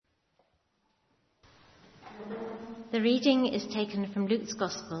The reading is taken from Luke's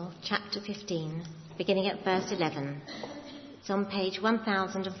Gospel, chapter 15, beginning at verse 11. It's on page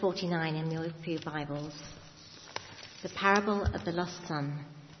 1049 in your Pew Bibles. The parable of the lost son.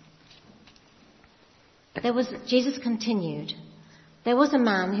 Jesus continued, "There was a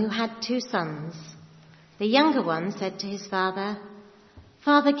man who had 2 sons. The younger one said to his father,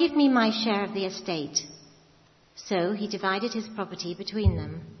 'Father, give me my share of the estate.' So he divided his property between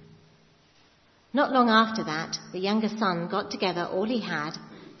them. Not long after that, the younger son got together all he had,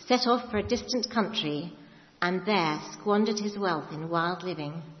 set off for a distant country, and there squandered his wealth in wild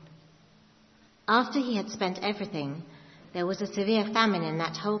living. After he had spent everything, there was a severe famine in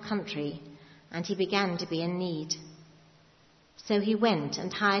that whole country, and he began to be in need. So he went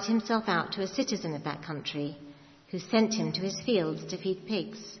and hired himself out to a citizen of that country, who sent him to his fields to feed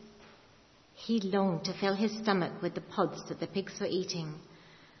pigs. He longed to fill his stomach with the pods that the pigs were eating,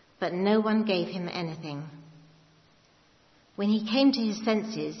 but no one gave him anything. When he came to his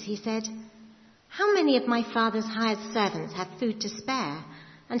senses, he said, 'How many of my father's hired servants have food to spare,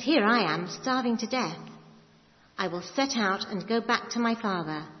 and here I am starving to death? I will set out and go back to my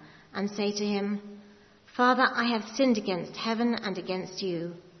father and say to him, Father, I have sinned against heaven and against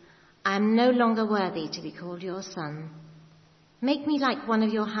you. I am no longer worthy to be called your son. Make me like one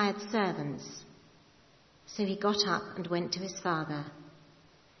of your hired servants.' So he got up and went to his father.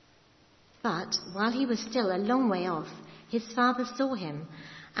 But while he was still a long way off, his father saw him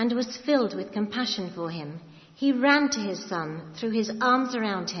and was filled with compassion for him. He ran to his son, threw his arms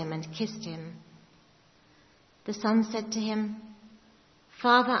around him and kissed him. The son said to him,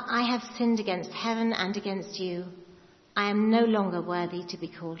 'Father, I have sinned against heaven and against you. I am no longer worthy to be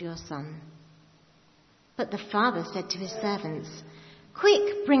called your son.' But the father said to his servants,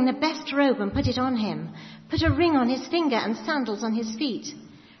 'Quick, bring the best robe and put it on him. Put a ring on his finger and sandals on his feet.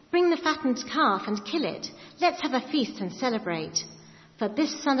 Bring the fattened calf and kill it. Let's have a feast and celebrate. For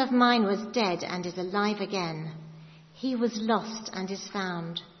this son of mine was dead and is alive again. He was lost and is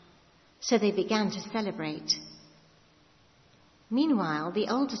found.' So they began to celebrate. Meanwhile, the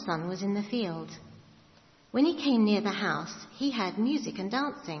older son was in the field. When he came near the house, he heard music and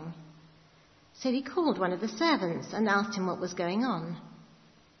dancing. So he called one of the servants and asked him what was going on.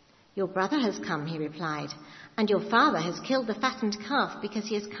 'Your brother has come,' he replied, 'and your father has killed the fattened calf because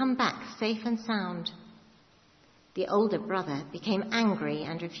he has come back safe and sound.' The older brother became angry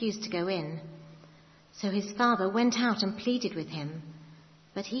and refused to go in. So his father went out and pleaded with him.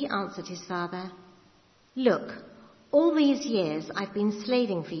 But he answered his father, 'Look, all these years I've been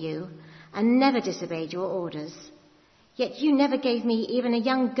slaving for you and never disobeyed your orders. Yet you never gave me even a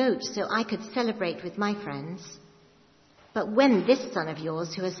young goat so I could celebrate with my friends. But when this son of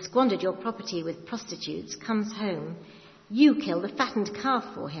yours, who has squandered your property with prostitutes, comes home, you kill the fattened calf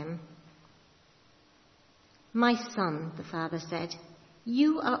for him.' 'My son,' the father said,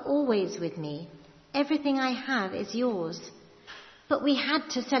 'you are always with me. Everything I have is yours. But we had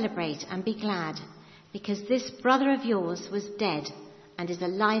to celebrate and be glad, because this brother of yours was dead and is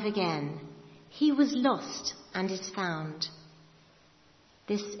alive again. He was lost and is found.'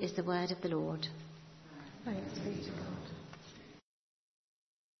 This is the word of the Lord. Thanks be to God.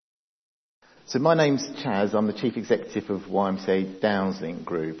 So my name's Chaz. I'm the Chief Executive of YMCA Downslink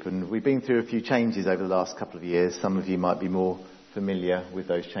Group, and we've been through a few changes over the last couple of years. Some of you might be more familiar with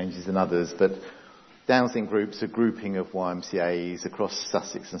those changes than others, but Downslink Group's a grouping of YMCAs across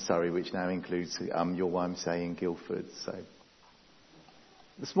Sussex and Surrey, which now includes your YMCA in Guildford. So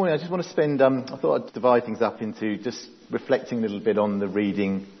this morning I just want to spend, I thought I'd divide things up into just reflecting a little bit on the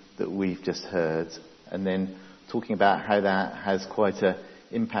reading that we've just heard, and then talking about how that has quite an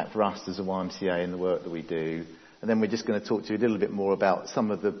impact for us as a YMCA in the work that we do. And then we're just going to talk to you a little bit more about some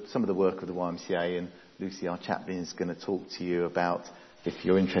of the work of the YMCA, and Lucy, our chaplain, is going to talk to you about, if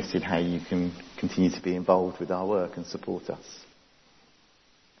you're interested, how you can continue to be involved with our work and support us.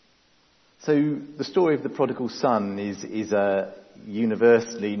 So the story of the prodigal son is a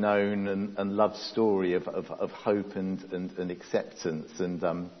universally known and loved story of hope and acceptance. And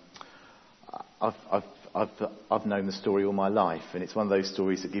I've known the story all my life, and it's one of those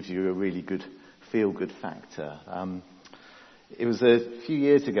stories that gives you a really good feel-good factor. It was a few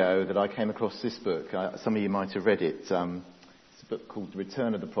years ago that I came across this book. Some of you might have read it. It's a book called The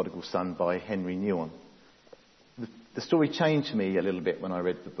Return of the Prodigal Son by Henry Nouwen. The story changed me a little bit when I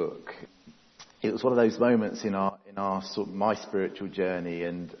read the book. It was one of those moments in our sort of my spiritual journey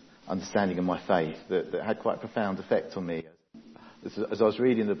and understanding of my faith that had quite a profound effect on me. As I was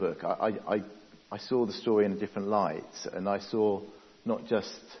reading the book, I saw the story in a different light, and I saw not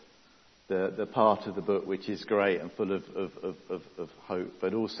just the part of the book which is great and full of hope,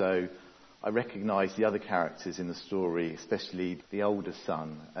 but also I recognise the other characters in the story, especially the older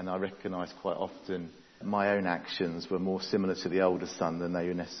son, and I recognise quite often my own actions were more similar to the older son than they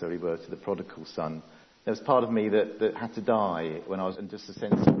necessarily were to the prodigal son. There was part of me that had to die when I was in just a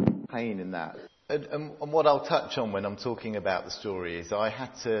sense of pain in that. And what I'll touch on when I'm talking about the story is I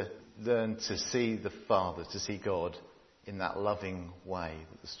had to learn to see the Father, to see God in that loving way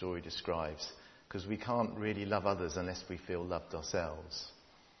that the story describes, because we can't really love others unless we feel loved ourselves.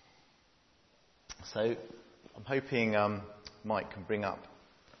 So I'm hoping Mike can bring up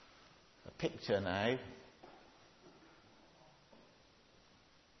a picture now.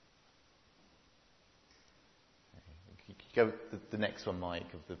 Go the next one, Mike,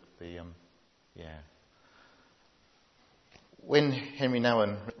 of yeah. When Henry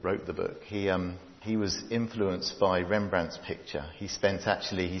Nouwen wrote the book, he was influenced by Rembrandt's picture. He spent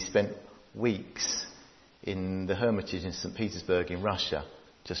weeks in the Hermitage in St. Petersburg in Russia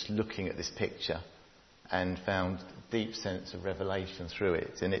just looking at this picture and found a deep sense of revelation through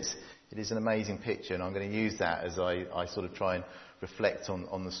it. And it is an amazing picture, and I'm going to use that as I sort of try and reflect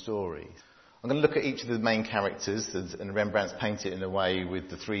on the story. I'm going to look at each of the main characters, and Rembrandt's painted it in a way with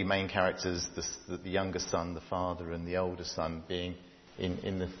the three main characters, the younger son, the father, and the older son being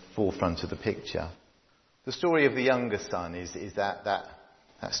in the forefront of the picture. The story of the younger son is that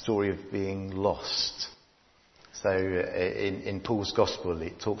story of being lost. So in Paul's Gospel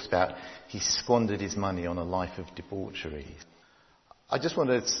it talks about he squandered his money on a life of debauchery. I just want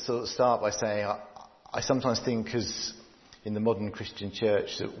to sort of start by saying I sometimes think as in the modern Christian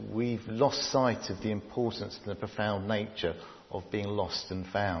church that we've lost sight of the importance and the profound nature of being lost and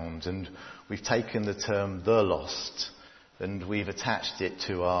found, and we've taken the term the lost and we've attached it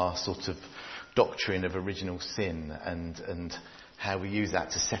to our sort of doctrine of original sin and how we use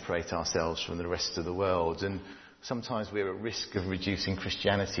that to separate ourselves from the rest of the world. And sometimes we're at risk of reducing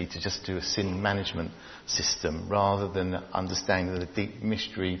Christianity to just do a sin management system rather than understanding the deep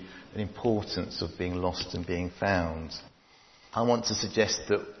mystery and importance of being lost and being found. I want to suggest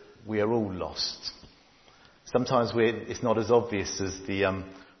that we are all lost. Sometimes it's not as obvious as the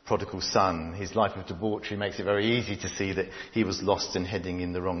prodigal son. His life of debauchery makes it very easy to see that he was lost and heading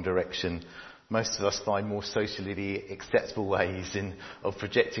in the wrong direction. Most of us find more socially acceptable ways of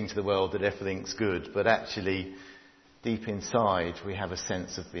projecting to the world that everything's good, but actually, deep inside, we have a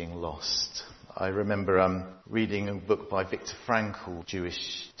sense of being lost. I remember reading a book by Viktor Frankl,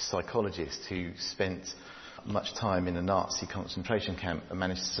 Jewish psychologist who spent much time in a Nazi concentration camp and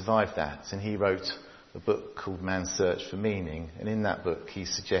managed to survive that. And he wrote a book called Man's Search for Meaning. And in that book, he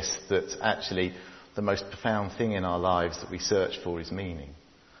suggests that actually the most profound thing in our lives that we search for is meaning.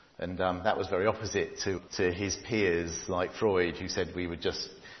 And that was very opposite to his peers like Freud, who said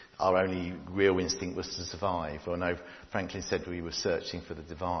our only real instinct was to survive. Or no, Franklin said we were searching for the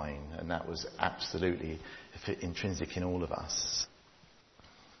divine, and that was absolutely intrinsic in all of us.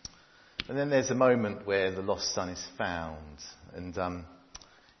 And then there's a moment where the lost son is found. And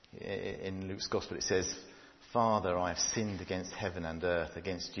in Luke's Gospel it says, "Father, I have sinned against heaven and earth,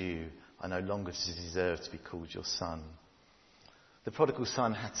 against you. I no longer deserve to be called your son." The prodigal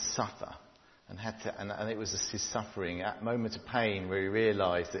son had to suffer, and it was his suffering, that moment of pain where he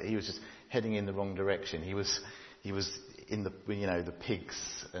realised that he was just heading in the wrong direction. He was in the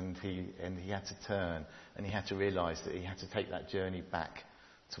pigs, and he had to turn, and he had to realise that he had to take that journey back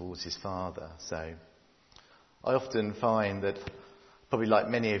towards his father. So I often find that, probably like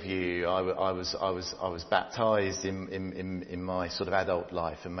many of you, I was baptised in my sort of adult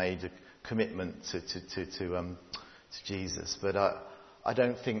life and made a commitment to Jesus, but I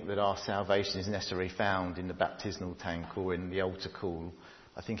don't think that our salvation is necessarily found in the baptismal tank or in the altar call.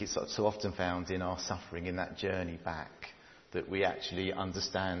 I think it's so often found in our suffering, in that journey back, that we actually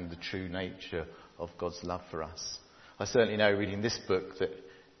understand the true nature of God's love for us. I certainly know, reading this book, that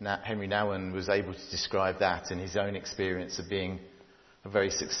Henry Nouwen was able to describe that in his own experience of being a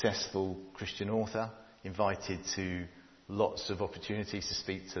very successful Christian author, invited to lots of opportunities to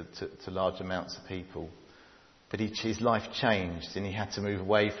speak to large amounts of people. But his life changed, and he had to move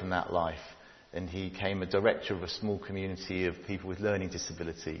away from that life, and he became a director of a small community of people with learning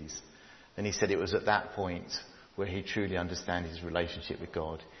disabilities. And he said it was at that point where he truly understood his relationship with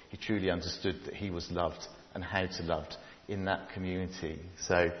God. He truly understood that he was loved and how to love in that community.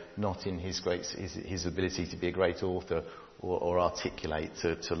 So not in his ability to be a great author or articulate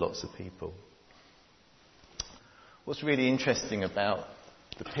to lots of people. What's really interesting about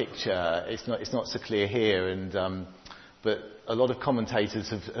the picture, it's not so clear here, but a lot of commentators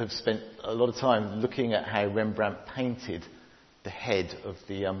have spent a lot of time looking at how Rembrandt painted the head of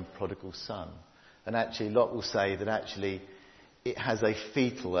the prodigal son. And actually, Lot will say that actually it has a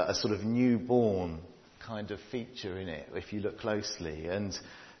fetal, a sort of newborn kind of feature in it, if you look closely. And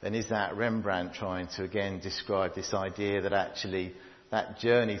is that Rembrandt trying to again describe this idea that actually that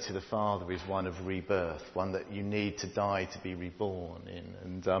journey to the Father is one of rebirth, one that you need to die to be reborn in.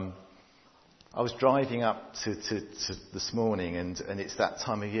 And I was driving up to this morning, and it's that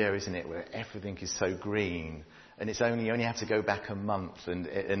time of year, isn't it, where everything is so green, and you only have to go back a month, and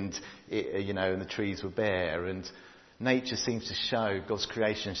the trees were bare, and nature seems to show, God's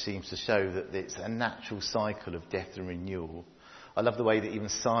creation seems to show that it's a natural cycle of death and renewal. I love the way that even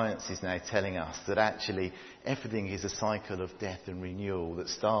science is now telling us that actually everything is a cycle of death and renewal, that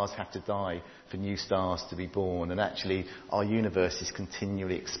stars have to die for new stars to be born, and actually our universe is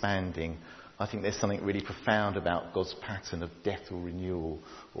continually expanding. I think there's something really profound about God's pattern of death or renewal,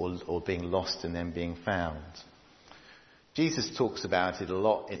 or being lost and then being found. Jesus talks about it a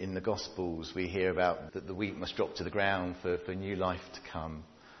lot in the Gospels. We hear about that the wheat must drop to the ground for new life to come.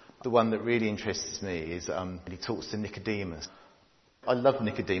 The one that really interests me is he talks to Nicodemus. I love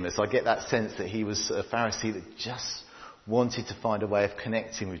Nicodemus. I get that sense that he was a Pharisee that just wanted to find a way of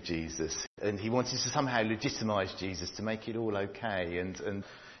connecting with Jesus, and he wanted to somehow legitimise Jesus, to make it all okay. And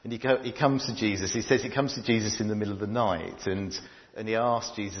he comes to Jesus. He says he comes to Jesus in the middle of the night, and he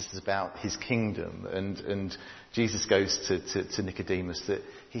asks Jesus about his kingdom. And Jesus goes to Nicodemus that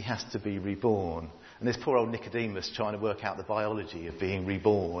he has to be reborn. And there's poor old Nicodemus trying to work out the biology of being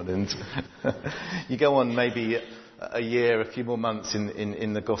reborn. And you go on maybe a year, a few more months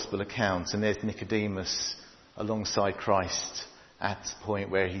in the gospel account, and there's Nicodemus alongside Christ at the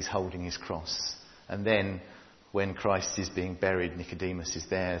point where he's holding his cross. And then when Christ is being buried, Nicodemus is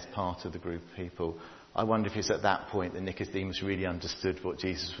there as part of the group of people. I wonder if it's at that point that Nicodemus really understood what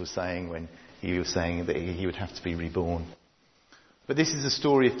Jesus was saying when he was saying that he would have to be reborn. But this is a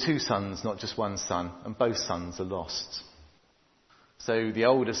story of two sons, not just one son, and both sons are lost. So the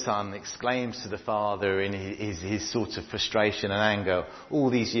older son exclaims to the father in his sort of frustration and anger, "All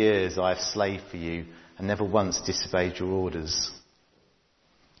these years I have slaved for you and never once disobeyed your orders."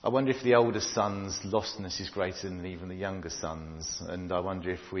 I wonder if the older son's lostness is greater than even the younger son's, and I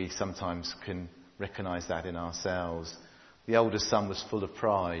wonder if we sometimes can recognise that in ourselves. The older son was full of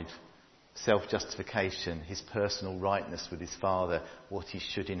pride, self-justification, his personal rightness with his father, what he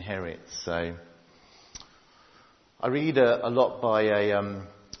should inherit. So I read a lot by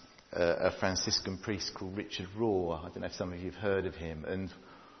a Franciscan priest called Richard Rohr. I don't know if some of you have heard of him, and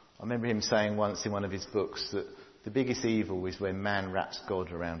I remember him saying once in one of his books that the biggest evil is when man wraps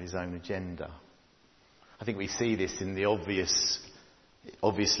God around his own agenda. I think we see this in the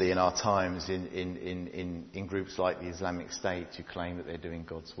obviously in our times in groups like the Islamic State who claim that they're doing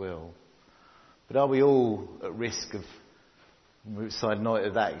God's will. But are we all at risk of, not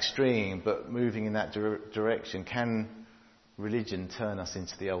at that extreme, but moving in that direction? Can religion turn us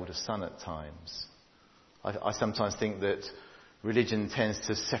into the older son at times? I sometimes think that religion tends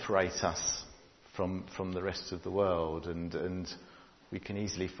to separate us from the rest of the world, and we can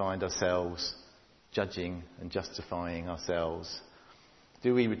easily find ourselves judging and justifying ourselves.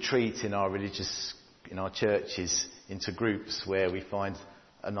 Do we retreat in our churches into groups where we find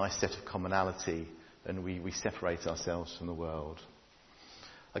a nice set of commonality and we separate ourselves from the world?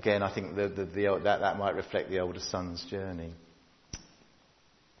 Again, I think that might reflect the older son's journey.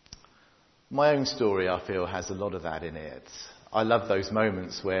 My own story, I feel, has a lot of that in it. I love those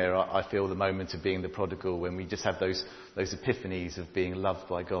moments where I feel the moment of being the prodigal, when we just have those epiphanies of being loved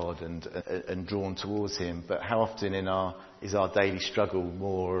by God and drawn towards Him. But how often is our daily struggle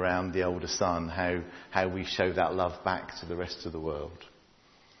more around the older son, how we show that love back to the rest of the world?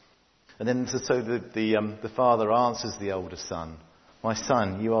 And then so the father answers the older son, "My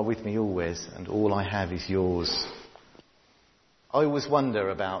son, you are with me always, and all I have is yours." I always wonder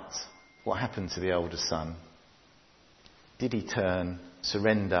about what happened to the older son. Did he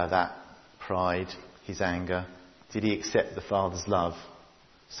surrender that pride, his anger? Did he accept the father's love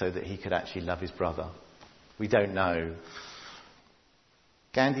so that he could actually love his brother? We don't know.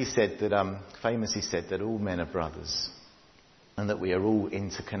 Gandhi famously said that all men are brothers and that we are all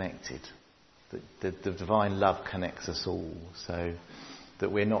interconnected. That the divine love connects us all, so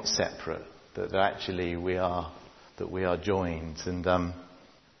that we're not separate, that actually we are joined, and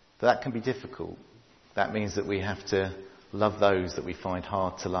that can be difficult. That means that we have to love those that we find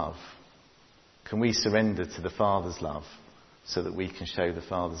hard to love. Can we surrender to the Father's love so that we can show the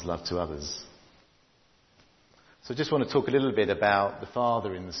Father's love to others? So I just want to talk a little bit about the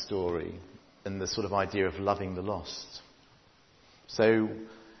Father in the story and the sort of idea of loving the lost. So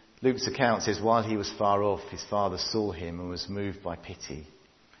Luke's account says, while he was far off, his father saw him and was moved by pity.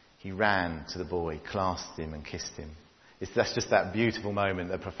 He ran to the boy, clasped him and kissed him. That's just that beautiful moment,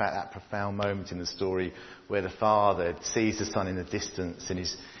 that profound moment in the story where the father sees the son in the distance and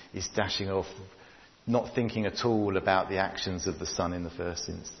is dashing off, not thinking at all about the actions of the son in the first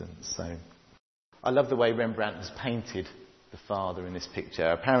instance. So I love the way Rembrandt has painted the father in this picture.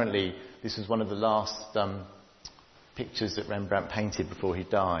 Apparently this was one of the last pictures that Rembrandt painted before he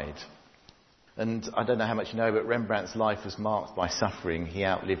died. And I don't know how much you know, but Rembrandt's life was marked by suffering. He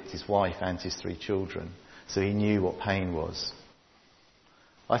outlived his wife and his 3 children, so he knew what pain was.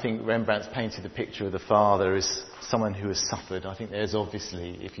 I think Rembrandt's painted the picture of the father as someone who has suffered. I think there's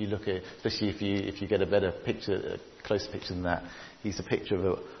obviously, if you look at, especially if you get a better picture, a closer picture than that, he's a picture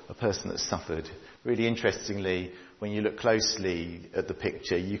of a person that's suffered. Really interestingly, when you look closely at the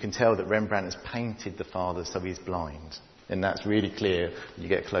picture, you can tell that Rembrandt has painted the father so he's blind. And that's really clear when you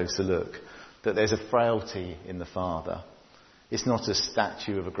get a closer look, that there's a frailty in the father. It's not a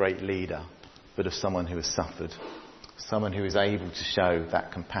statue of a great leader, but of someone who has suffered. Someone who is able to show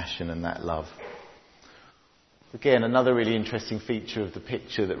that compassion and that love. Again, another really interesting feature of the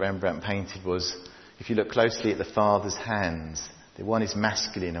picture that Rembrandt painted was, if you look closely at the father's hands, one is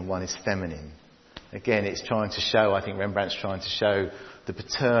masculine and one is feminine. Again, it's trying to show, I think Rembrandt's trying to show the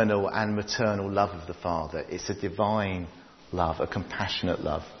paternal and maternal love of the father. It's a divine love, a compassionate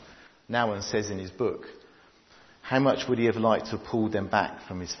love. Nouwen says in his book, how much would he have liked to have pulled them back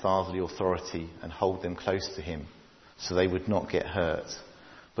from his fatherly authority and hold them close to him so they would not get hurt.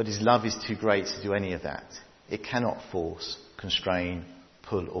 But his love is too great to do any of that. It cannot force, constrain,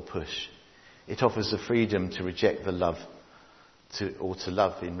 pull or push. It offers the freedom to reject the love or to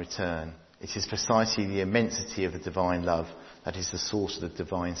love in return. It is precisely the immensity of the divine love that is the source of the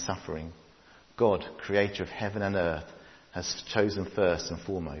divine suffering. God, creator of heaven and earth, has chosen first and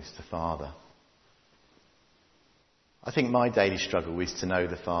foremost the Father. I think my daily struggle is to know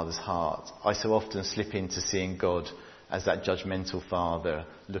the Father's heart. I so often slip into seeing God as that judgmental Father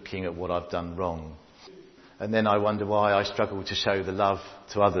looking at what I've done wrong. And then I wonder why I struggle to show the love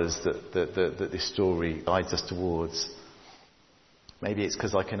to others that this story guides us towards. Maybe it's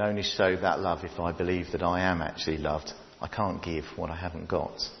because I can only show that love if I believe that I am actually loved. I can't give what I haven't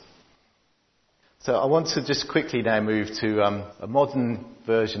got. So I want to just quickly now move to a modern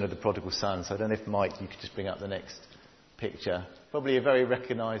version of the prodigal son. So I don't know if, Mike, you could just bring up the next picture. Probably a very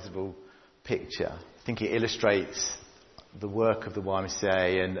recognisable picture. I think it illustrates the work of the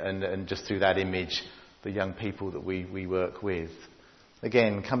YMCA and just through that image, the young people that we work with.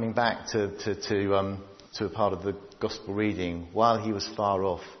 Again, coming back to a part of the Gospel reading, while he was far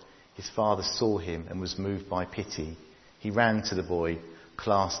off, his father saw him and was moved by pity. He ran to the boy,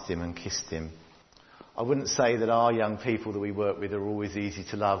 clasped him and kissed him. I wouldn't say that our young people that we work with are always easy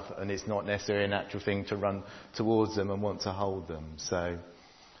to love, and it's not necessarily a natural thing to run towards them and want to hold them.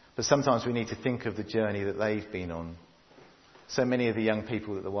 But sometimes we need to think of the journey that they've been on. So many of the young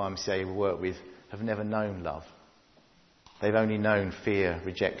people that the YMCA will work with have never known love. They've only known fear,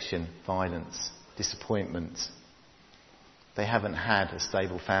 rejection, violence, disappointment. They haven't had a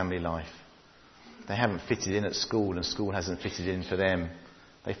stable family life. They haven't fitted in at school, and school hasn't fitted in for them.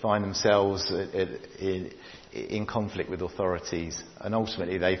 They find themselves in conflict with authorities, and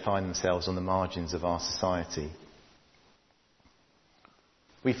ultimately they find themselves on the margins of our society.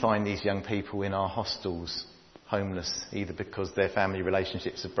 We find these young people in our hostels, homeless, either because their family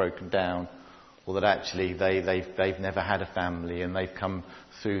relationships have broken down, or that actually they've never had a family and they've come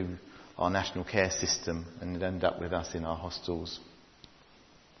through our national care system and end up with us in our hostels.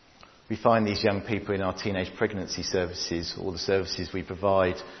 We find these young people in our teenage pregnancy services, or the services we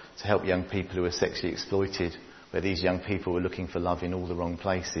provide to help young people who are sexually exploited, where these young people are looking for love in all the wrong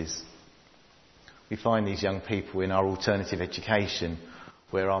places. We find these young people in our alternative education,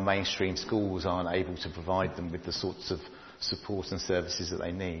 where our mainstream schools aren't able to provide them with the sorts of support and services that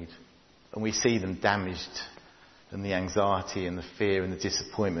they need. And we see them damaged, and the anxiety and the fear and the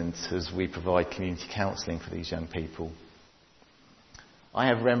disappointment as we provide community counselling for these young people. I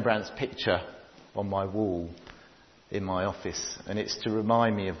have Rembrandt's picture on my wall in my office, and it's to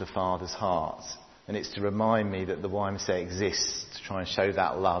remind me of the Father's heart, and it's to remind me that the YMCA exists to try and show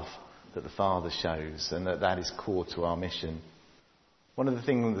that love that the Father shows, and that is core to our mission. One of the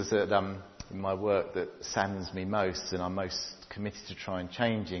things that in my work that saddens me most, and I'm most committed to try and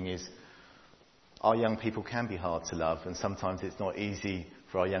changing, is our young people can be hard to love, and sometimes it's not easy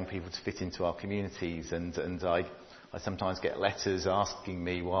for our young people to fit into our communities, and I sometimes get letters asking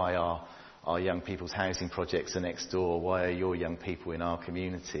me why our young people's housing projects are next door, why are your young people in our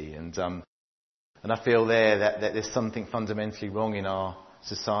community? And I feel that there's something fundamentally wrong in our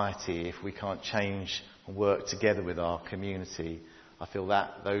society if we can't change and work together with our community. I feel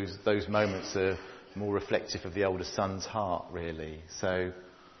that those moments are more reflective of the older son's heart, really. So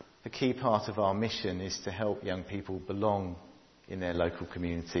the key part of our mission is to help young people belong in their local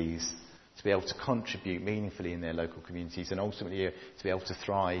communities, to be able to contribute meaningfully in their local communities, and ultimately to be able to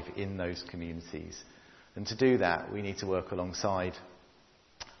thrive in those communities. And to do that, we need to work alongside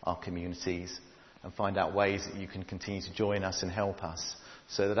our communities and find out ways that you can continue to join us and help us,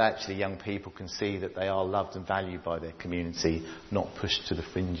 so that actually young people can see that they are loved and valued by their community, not pushed to the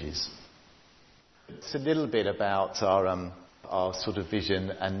fringes. It's a little bit about our sort of vision,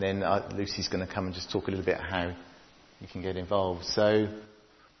 and then Lucy's going to come and just talk a little bit how you can get involved. So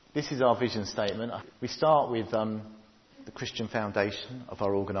this is our vision statement. We start with the Christian foundation of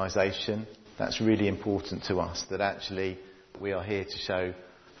our organisation. That's really important to us, that actually we are here to show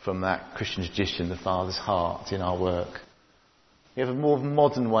from that Christian tradition the Father's heart in our work. We have a more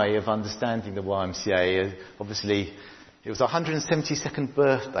modern way of understanding the YMCA. Obviously, it was our 172nd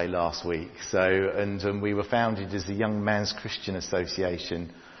birthday last week, and we were founded as the Young Man's Christian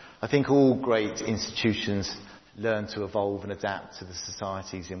Association. I think all great institutions learn to evolve and adapt to the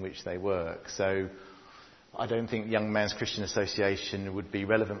societies in which they work. So I don't think Young Man's Christian Association would be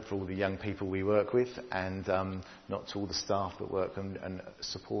relevant for all the young people we work with, and not to all the staff that work and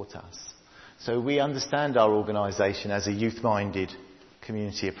support us. So we understand our organisation as a youth-minded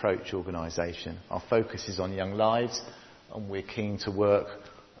community approach organisation. Our focus is on young lives, and we're keen to work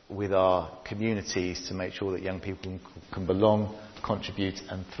with our communities to make sure that young people can belong, contribute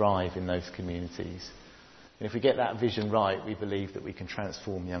and thrive in those communities. And if we get that vision right, we believe that we can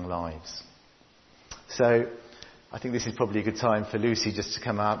transform young lives. So I think this is probably a good time for Lucy just to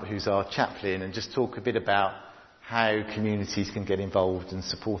come up, who's our chaplain, and just talk a bit about how communities can get involved and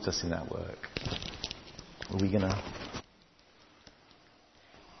support us in that work. Are we going to...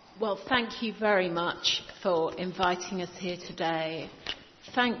 Well, thank you very much for inviting us here today.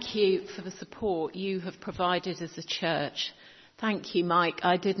 Thank you for the support you have provided as a church. Thank you, Mike.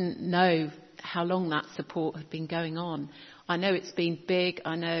 I didn't know how long that support had been going on. I know it's been big.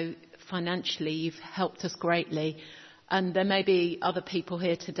 I know financially you've helped us greatly. And there may be other people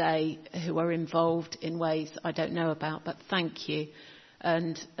here today who are involved in ways I don't know about, but thank you.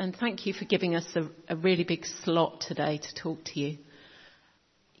 And thank you for giving us a really big slot today to talk to you.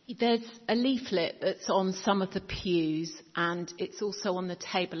 There's a leaflet that's on some of the pews, and it's also on the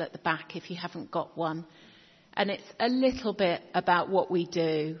table at the back if you haven't got one. And it's a little bit about what we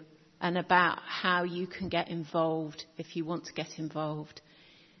do and about how you can get involved if you want to get involved.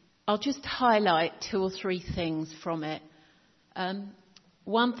 I'll just highlight 2 or 3 things from it.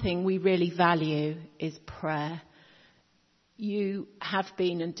 One thing we really value is prayer. You have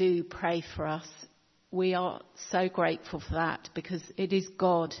been and do pray for us. We are so grateful for that, because it is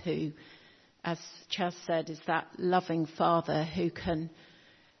God who, as Chaz said, is that loving Father who can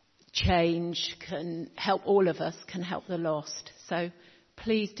change, can help all of us, can help the lost. So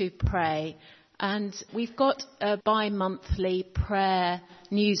please do pray. And we've got a bi-monthly prayer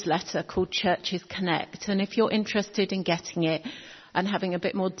newsletter called Churches Connect. And if you're interested in getting it and having a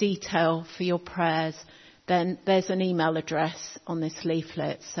bit more detail for your prayers, then there's an email address on this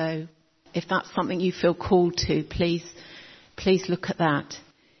leaflet. So if that's something you feel called to, please look at that.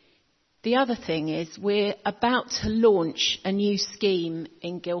 The other thing is we're about to launch a new scheme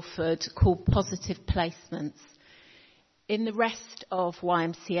in Guildford called Positive Placements. In the rest of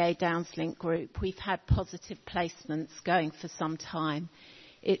YMCA Downslink Group, we've had positive placements going for some time.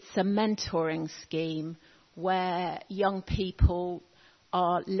 It's a mentoring scheme where young people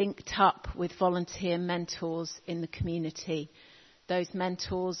are linked up with volunteer mentors in the community. Those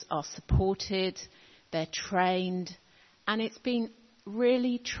mentors are supported, they're trained, and it's been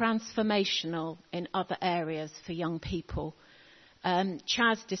really transformational in other areas for young people.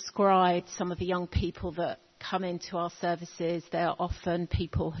 Chaz described some of the young people that come into our services. They are often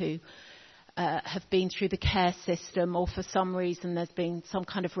people who have been through the care system, or for some reason there's been some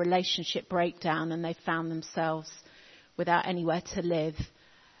kind of relationship breakdown and they've found themselves without anywhere to live.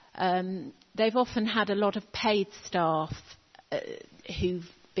 They've often had a lot of paid staff who've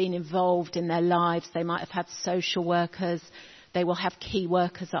been involved in their lives. They might have had social workers. They will have key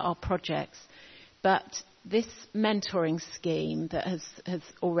workers at our projects. But this mentoring scheme that has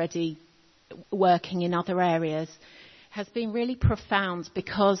already working in other areas has been really profound,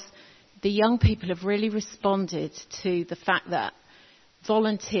 because the young people have really responded to the fact that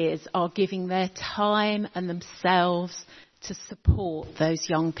volunteers are giving their time and themselves to support those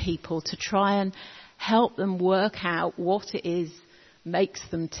young people, to try and help them work out what it is makes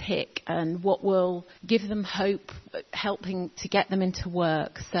them tick and what will give them hope, helping to get them into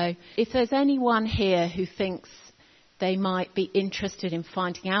work. So if there's anyone here who thinks they might be interested in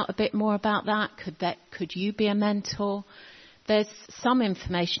finding out a bit more about that. Could you be a mentor? There's some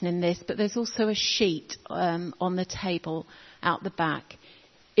information in this, but there's also a sheet on the table out the back.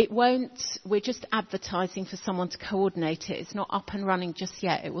 We're just advertising for someone to coordinate it. It's not up and running just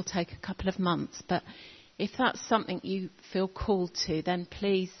yet. It will take a couple of months. But if that's something you feel called to, then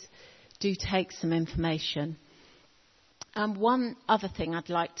please do take some information. One other thing I'd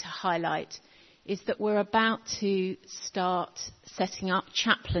like to highlight is that we're about to start setting up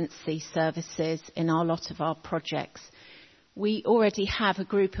chaplaincy services in a lot of our projects. We already have a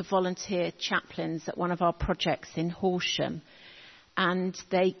group of volunteer chaplains at one of our projects in Horsham, and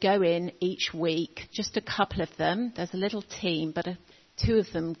they go in each week, just a couple of them. There's a little team, but 2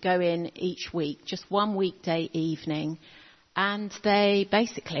 of them go in each week, just one weekday evening, and they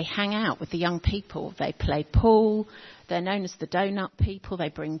basically hang out with the young people. They play pool. They're known as the donut people. They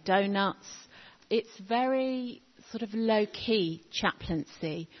bring donuts. It's very sort of low-key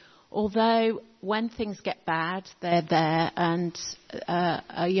chaplaincy, although when things get bad, they're there. And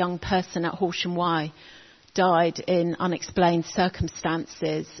a young person at Horsham Y died in unexplained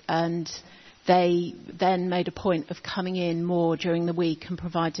circumstances, and they then made a point of coming in more during the week and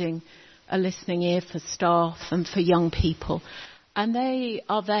providing a listening ear for staff and for young people. And they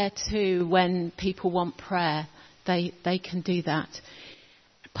are there too when people want prayer. They can do that.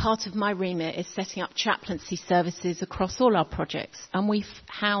 Part of my remit is setting up chaplaincy services across all our projects, and we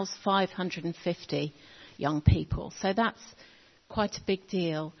house 550 young people. So that's quite a big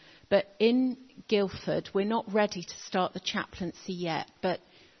deal. But in Guildford, we're not ready to start the chaplaincy yet, but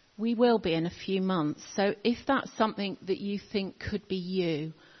we will be in a few months. So if that's something that you think could be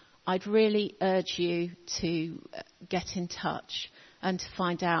you, I'd really urge you to get in touch and to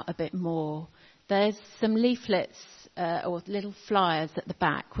find out a bit more. There's some leaflets or little flyers at the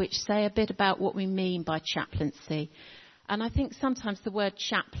back which say a bit about what we mean by chaplaincy. And I think sometimes the word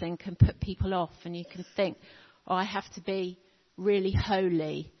chaplain can put people off, and you can think, oh, I have to be really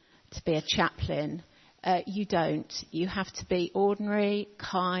holy to be a chaplain. You don't. You have to be ordinary,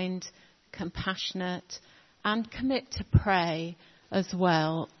 kind, compassionate, and commit to pray as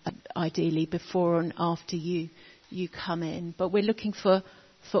well, ideally before and after you come in. But we're looking for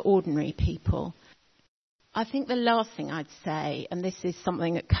ordinary people. I think the last thing I'd say, and this is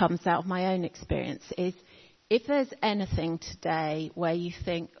something that comes out of my own experience, is if there's anything today where you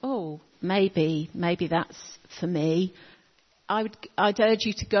think, oh, maybe that's for me, I'd urge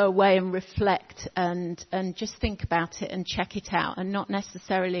you to go away and reflect and just think about it and check it out and not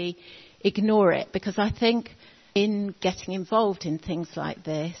necessarily ignore it, because I think in getting involved in things like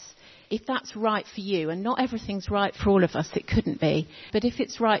this, if that's right for you, and not everything's right for all of us, it couldn't be, but if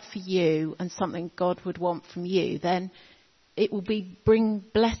it's right for you and something God would want from you, then it will bring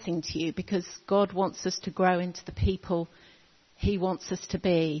blessing to you, because God wants us to grow into the people he wants us to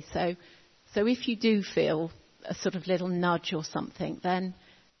be. So if you do feel a sort of little nudge or something, then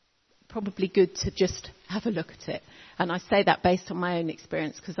probably good to just have a look at it. And I say that based on my own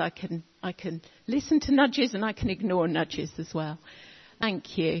experience, because I can listen to nudges and I can ignore nudges as well.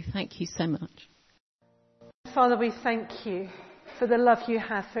 Thank you so much. Father, we thank you for the love you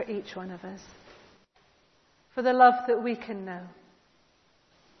have for each one of us, for the love that we can know,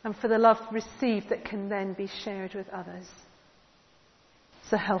 and for the love received that can then be shared with others.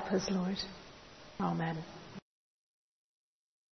 So help us, Lord. Amen.